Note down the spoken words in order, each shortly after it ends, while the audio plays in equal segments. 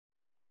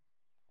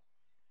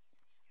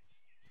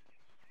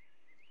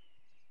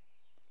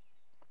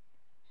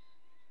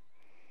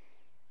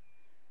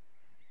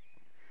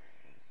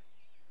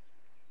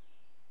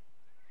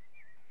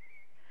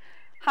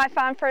Hi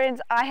farm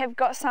friends, I have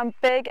got some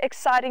big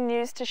exciting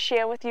news to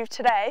share with you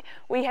today.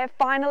 We have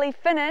finally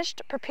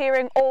finished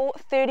preparing all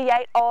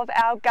 38 of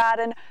our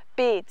garden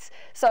beds.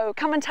 So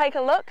come and take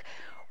a look.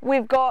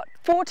 We've got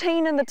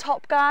 14 in the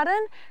top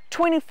garden,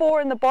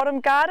 24 in the bottom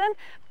garden,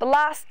 the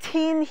last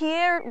 10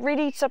 here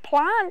ready to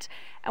plant,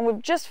 and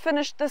we've just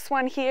finished this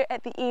one here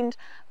at the end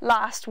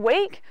last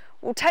week.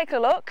 We'll take a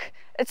look.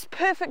 It's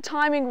perfect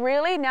timing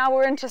really. Now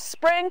we're into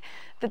spring,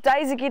 the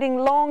days are getting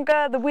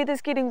longer, the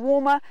weather's getting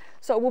warmer,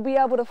 so we'll be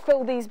able to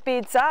fill these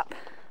beds up.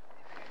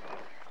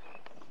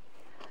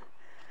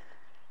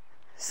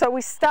 So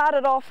we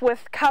started off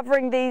with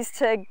covering these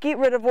to get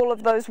rid of all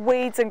of those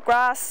weeds and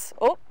grass.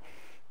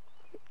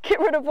 Get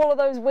rid of all of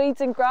those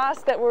weeds and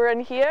grass that were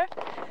in here.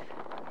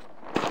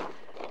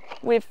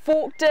 We've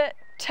forked it,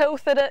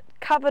 tilted it,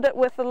 covered it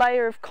with a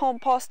layer of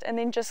compost, and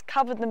then just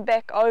covered them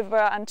back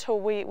over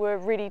until we were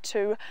ready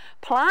to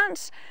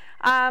plant.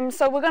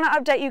 So we're going to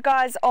update you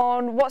guys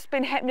on what's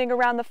been happening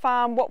around the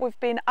farm, what we've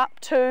been up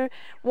to,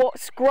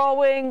 what's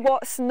growing,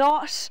 what's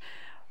not.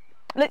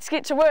 Let's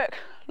get to work.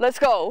 Let's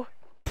go.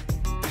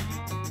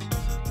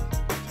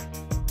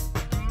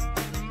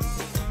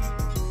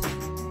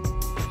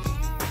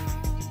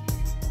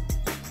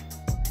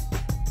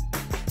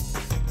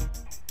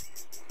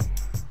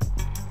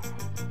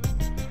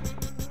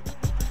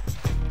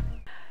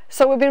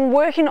 So we've been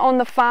working on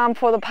the farm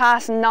for the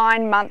past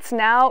 9 months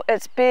now.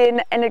 It's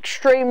been an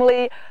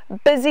extremely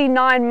busy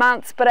 9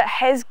 months, but it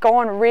has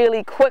gone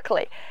really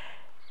quickly.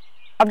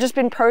 I've just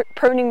been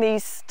pruning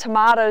these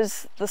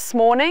tomatoes this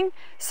morning.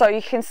 So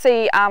you can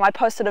see I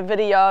posted a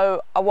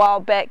video a while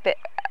back that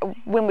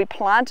when we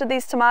planted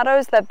these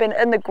tomatoes, they've been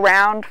in the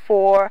ground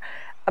for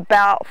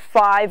about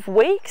 5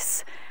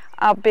 weeks.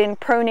 I've been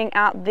pruning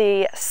out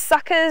the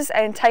suckers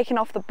and taking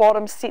off the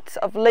bottom sets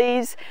of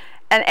leaves.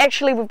 And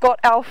actually we've got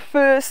our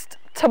first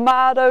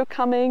tomato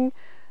coming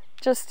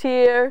just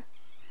here.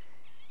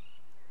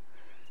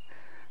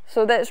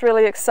 So that's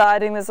really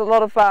exciting. There's a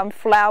lot of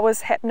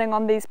flowers happening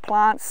on these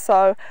plants.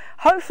 So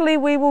hopefully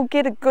we will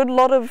get a good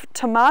lot of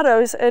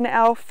tomatoes in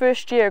our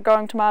first year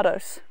growing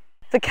tomatoes.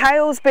 The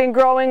kale's been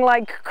growing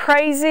like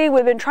crazy.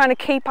 We've been trying to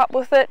keep up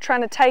with it,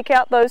 trying to take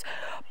out those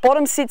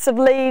bottom sets of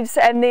leaves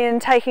and then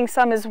taking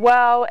some as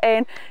well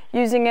and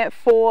using it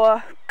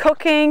for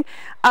cooking.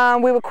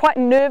 We were quite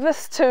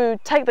nervous to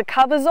take the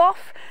covers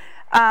off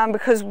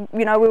because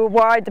we were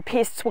worried the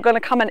pests were going to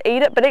come and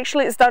eat it, but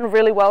actually it's done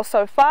really well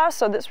so far,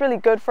 so that's really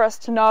good for us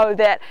to know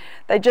that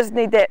they just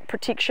need that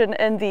protection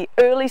in the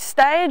early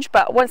stage,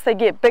 but once they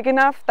get big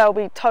enough they'll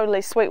be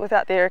totally sweet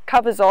without their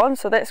covers on,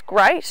 so that's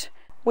great.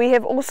 We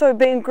have also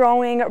been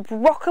growing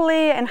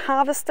broccoli and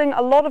harvesting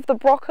a lot of the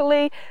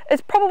broccoli.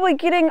 It's probably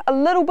getting a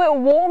little bit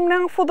warm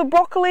now for the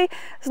broccoli.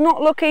 It's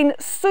not looking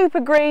super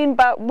green,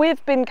 but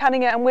we've been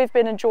cutting it and we've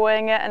been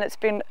enjoying it and it's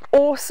been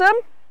awesome.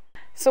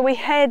 So we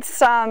had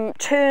some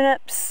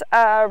turnips,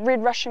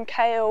 red Russian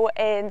kale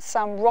and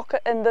some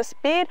rocket in this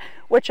bed,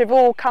 which have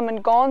all come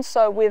and gone,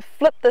 so we've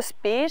flipped this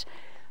bed.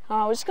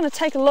 We're just going to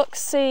take a look,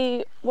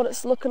 see what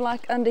it's looking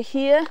like under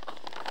here.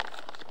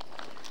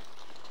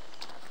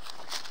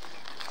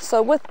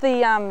 So with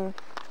the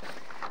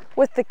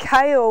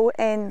kale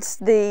and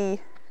the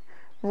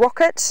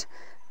rocket,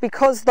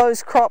 because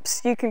those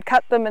crops you can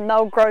cut them and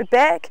they'll grow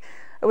back,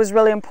 it was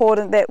really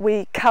important that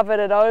we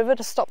covered it over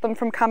to stop them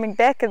from coming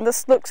back, and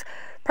this looks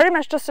pretty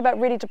much just about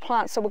ready to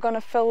plant. So we're going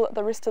to fill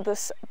the rest of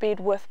this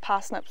bed with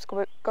parsnips.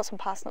 We've got some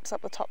parsnips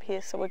up the top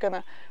here, so we're going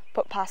to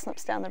put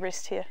parsnips down the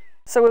rest here.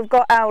 So we've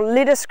got our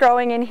lettuce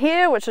growing in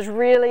here, which is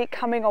really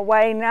coming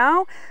away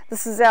now.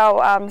 This is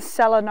our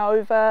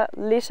Salanova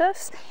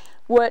lettuce,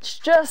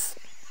 which just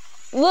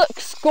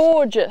looks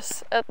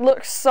gorgeous. It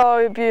looks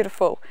so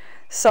beautiful.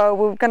 So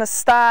we're going to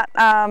start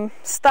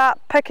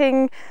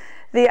picking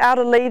the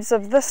outer leaves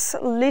of this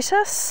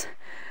lettuce.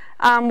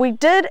 We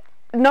did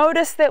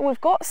notice that we've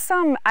got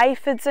some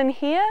aphids in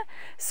here,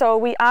 so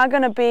we are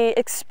going to be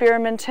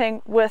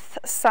experimenting with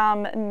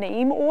some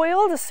neem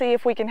oil to see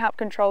if we can help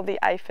control the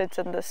aphids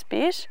in this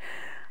bed.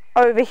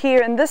 Over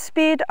here in this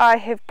bed I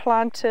have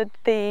planted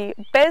the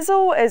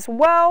basil as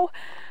well.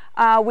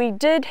 We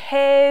did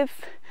have,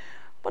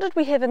 what did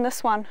we have in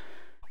this one?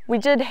 We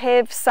did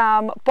have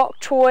some bok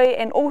choy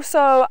and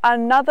also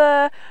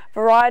another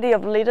variety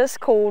of lettuce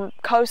called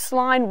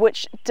Coastline,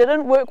 which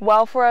didn't work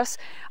well for us.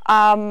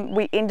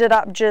 We ended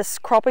up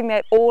just cropping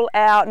that all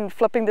out and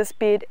flipping this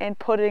bed and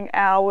putting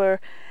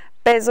our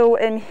basil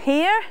in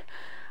here.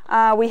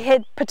 We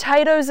had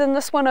potatoes in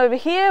this one over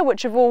here,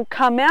 which have all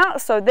come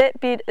out, so that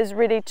bed is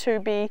ready to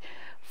be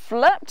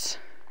flipped.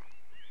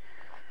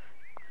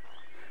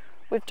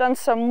 We've done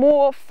some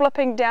more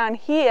flipping down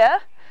here.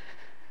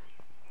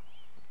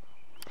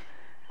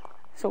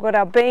 So we've got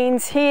our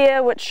beans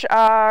here, which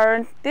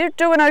they're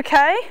doing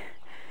okay.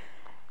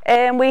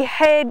 And we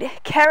had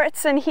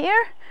carrots in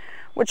here,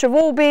 which have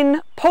all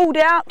been pulled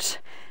out.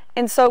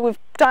 And so we've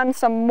done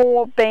some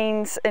more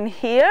beans in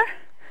here.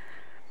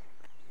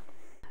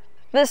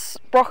 This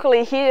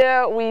broccoli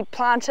here we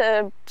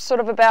planted sort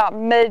of about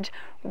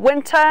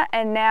mid-winter,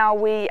 and now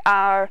we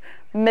are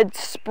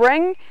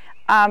mid-spring.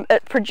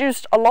 It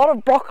produced a lot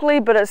of broccoli,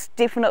 but it's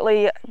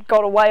definitely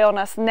got away on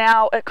us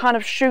now. It kind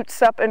of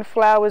shoots up and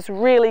flowers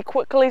really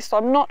quickly, so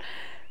I'm not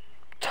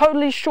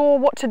totally sure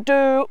what to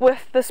do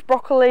with this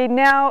broccoli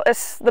now.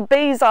 The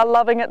bees are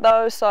loving it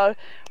though, so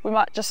we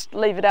might just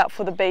leave it out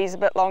for the bees a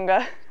bit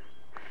longer.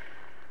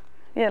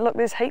 Yeah, look,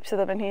 there's heaps of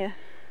them in here.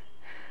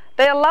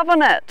 They're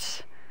loving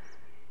it.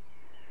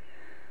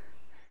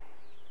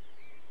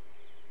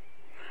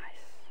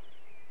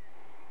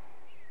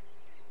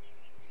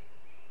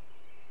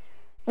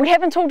 We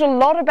haven't talked a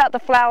lot about the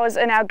flowers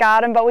in our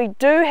garden, but we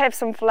do have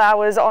some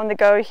flowers on the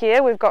go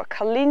here. We've got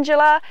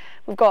calendula,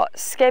 we've got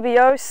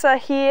scabiosa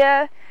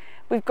here,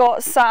 we've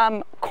got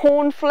some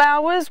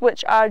cornflowers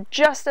which are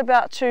just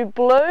about to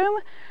bloom,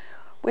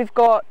 we've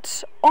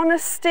got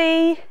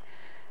honesty,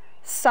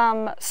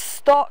 some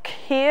stock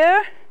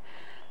here,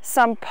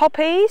 some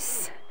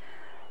poppies,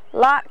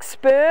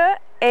 larkspur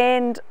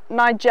and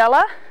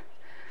nigella.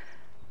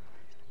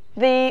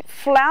 The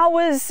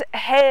flowers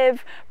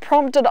have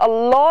prompted a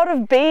lot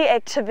of bee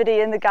activity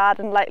in the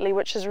garden lately,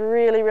 which is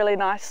really, really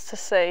nice to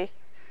see.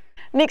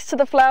 Next to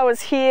the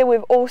flowers here,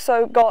 we've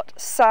also got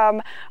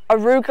some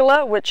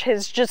arugula, which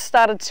has just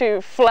started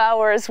to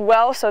flower as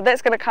well, so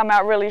that's going to come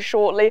out really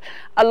shortly,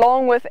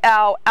 along with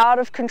our out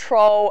of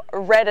control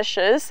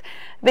radishes.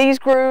 These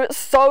grew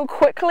so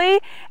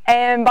quickly,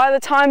 and by the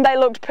time they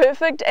looked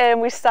perfect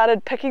and we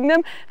started picking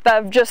them,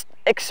 they've just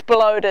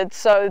exploded.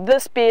 So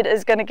this bed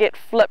is going to get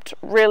flipped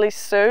really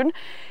soon.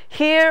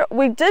 Here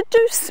we did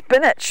do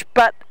spinach,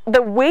 but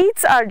the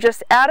weeds are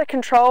just out of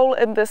control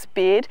in this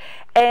bed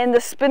and the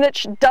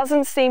spinach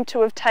doesn't seem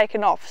to have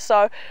taken off.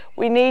 So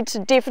we need to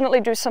definitely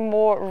do some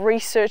more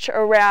research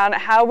around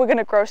how we're going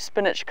to grow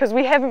spinach, because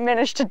we haven't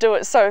managed to do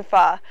it so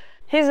far.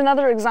 Here's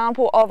another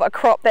example of a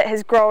crop that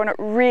has grown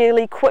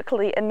really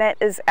quickly, and that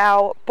is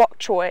our bok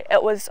choy.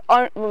 It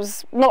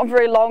was not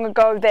very long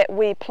ago that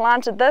we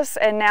planted this,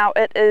 and now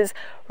it is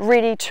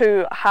ready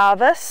to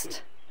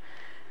harvest.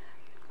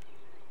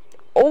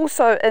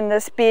 Also in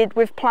this bed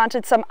we've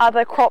planted some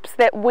other crops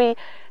that we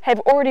have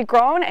already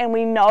grown and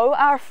we know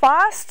are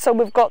fast. So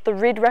we've got the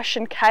red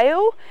Russian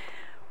kale,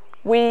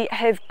 we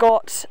have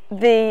got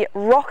the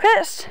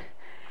rocket,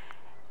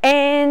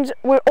 and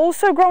we're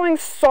also growing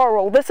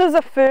sorrel. This is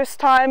a first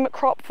time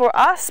crop for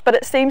us, but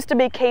it seems to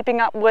be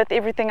keeping up with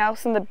everything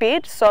else in the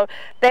bed, so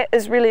that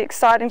is really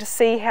exciting to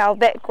see how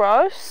that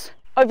grows.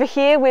 Over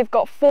here we've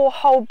got 4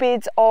 whole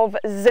beds of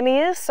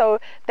zinnias, so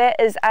that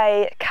is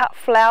a cut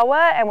flower,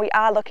 and we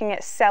are looking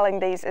at selling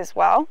these as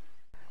well.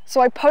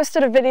 So I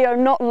posted a video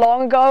not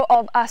long ago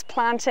of us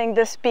planting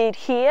this bed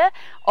here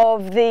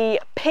of the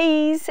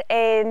peas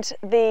and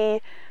the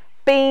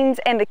beans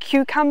and the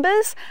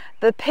cucumbers.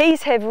 The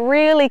peas have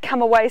really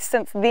come away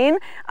since then.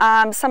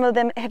 Some of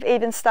them have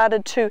even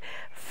started to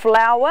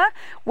flower.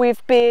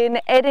 We've been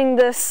adding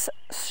this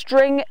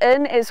string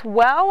in as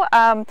well.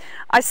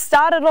 I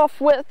started off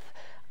with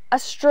a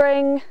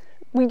string.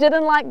 We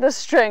didn't like this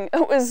string.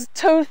 It was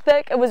too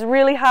thick, it was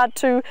really hard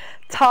to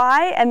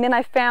tie, and then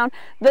I found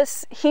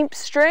this hemp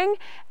string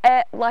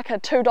at like a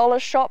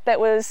 $2 shop that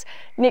was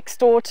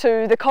next door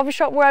to the coffee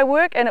shop where I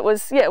work, and it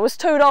was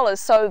 $2.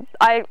 So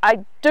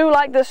I do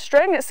like this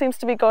string. It seems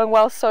to be going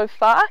well so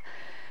far.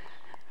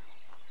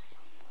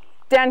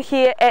 Down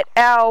here at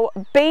our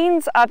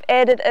beans, I've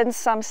added in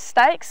some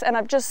stakes, and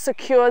I've just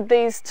secured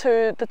these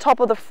to the top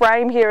of the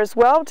frame here as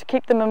well to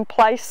keep them in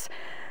place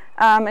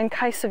in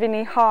case of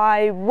any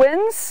high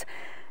winds.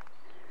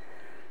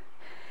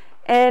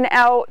 And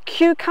our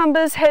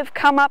cucumbers have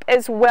come up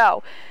as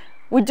well.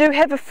 We do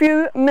have a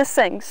few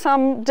missing,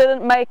 some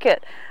didn't make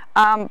it,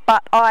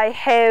 but I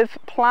have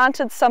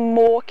planted some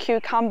more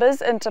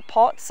cucumbers into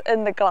pots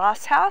in the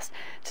glass house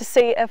to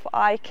see if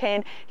I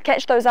can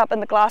catch those up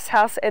in the glass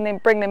house and then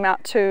bring them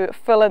out to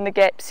fill in the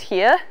gaps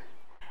here.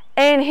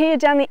 And here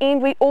down the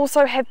end we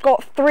also have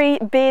got 3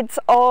 beds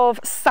of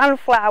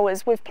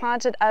sunflowers. We've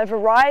planted a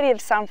variety of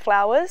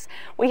sunflowers.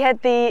 We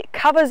had the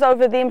covers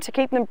over them to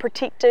keep them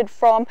protected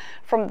from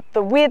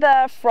the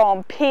weather,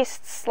 from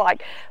pests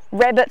like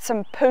rabbits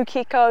and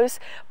pukekos,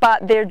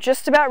 but they're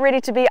just about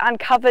ready to be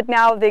uncovered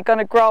now. They're going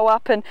to grow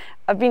up and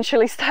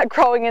eventually start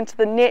growing into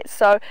the net,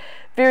 so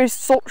very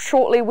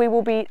shortly we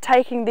will be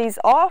taking these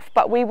off,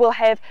 but we will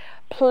have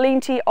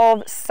plenty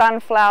of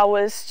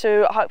sunflowers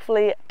to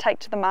hopefully take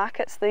to the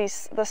markets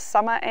this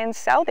summer and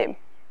sell them.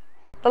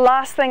 The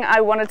last thing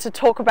I wanted to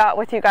talk about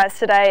with you guys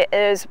today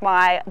is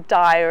my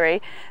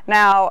diary.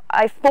 Now,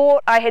 I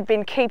thought I had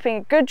been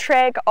keeping good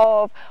track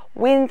of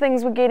when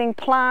things were getting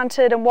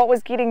planted and what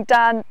was getting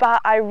done, but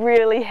I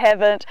really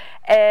haven't.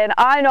 And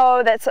I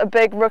know that's a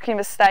big rookie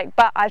mistake,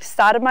 but I've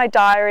started my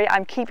diary.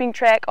 I'm keeping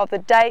track of the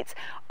dates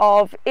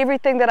of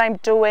everything that I'm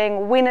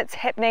doing, when it's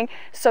happening,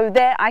 so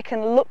that I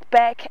can look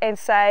back and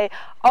say,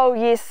 oh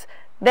yes,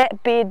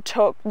 that bed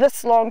took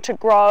this long to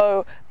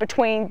grow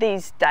between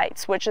these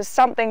dates, which is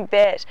something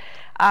that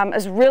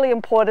is really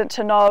important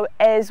to know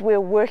as we're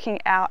working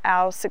out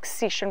our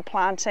succession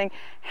planting,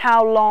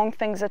 how long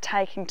things are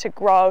taking to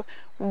grow,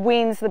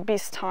 when's the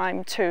best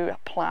time to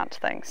plant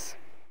things.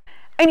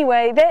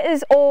 Anyway, that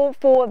is all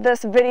for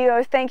this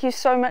video. Thank you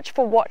so much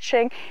for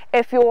watching.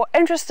 If you're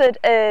interested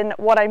in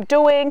what I'm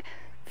doing,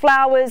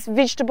 flowers,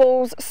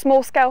 vegetables,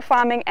 small scale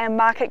farming and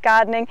market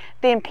gardening,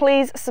 then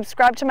please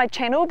subscribe to my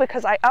channel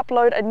because I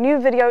upload a new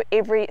video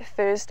every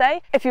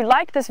Thursday. If you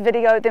like this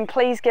video, then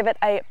please give it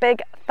a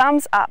big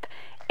thumbs up.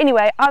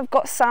 Anyway, I've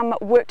got some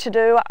work to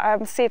do.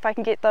 See if I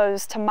can get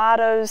those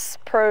tomatoes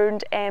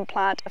pruned and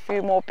plant a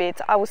few more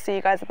beds. I will see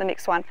you guys in the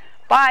next one.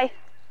 Bye!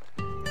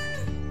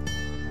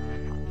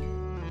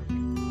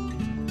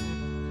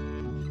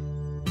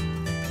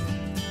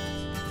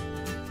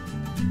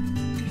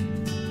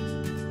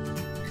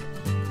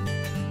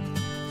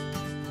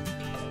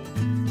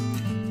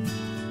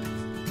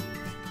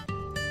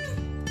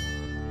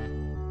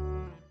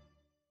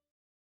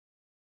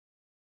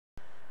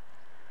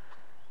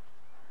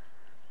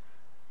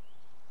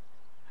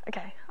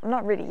 Okay, I'm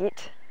not ready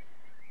yet.